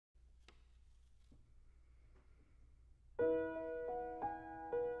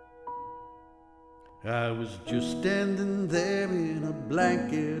I was just standing there in a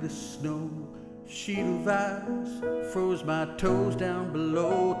blanket of snow. Sheet of ice froze my toes down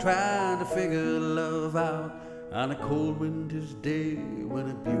below, trying to figure love out on a cold winter's day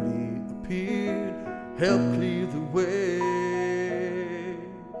when a beauty appeared, helped clear the way.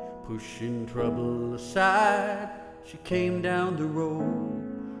 Pushing trouble aside, she came down the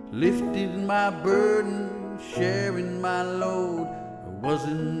road, lifted my burden, sharing my load. I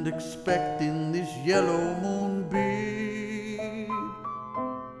wasn't expecting this yellow moonbeam.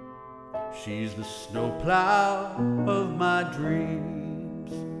 She's the snowplow of my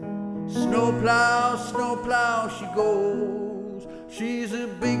dreams. Snowplow, she goes. She's a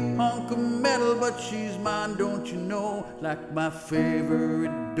big hunk of metal, but she's mine, don't you know? Like my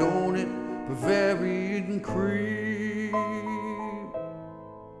favorite donut, Bavarian cream.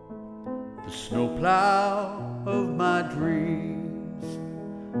 The snowplow of my dreams.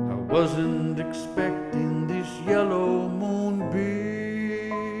 I wasn't expecting this yellow moonbeam.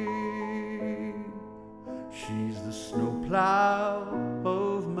 She's the snowplow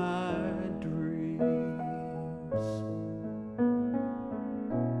of my dreams.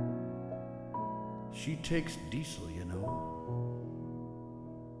 She takes diesel,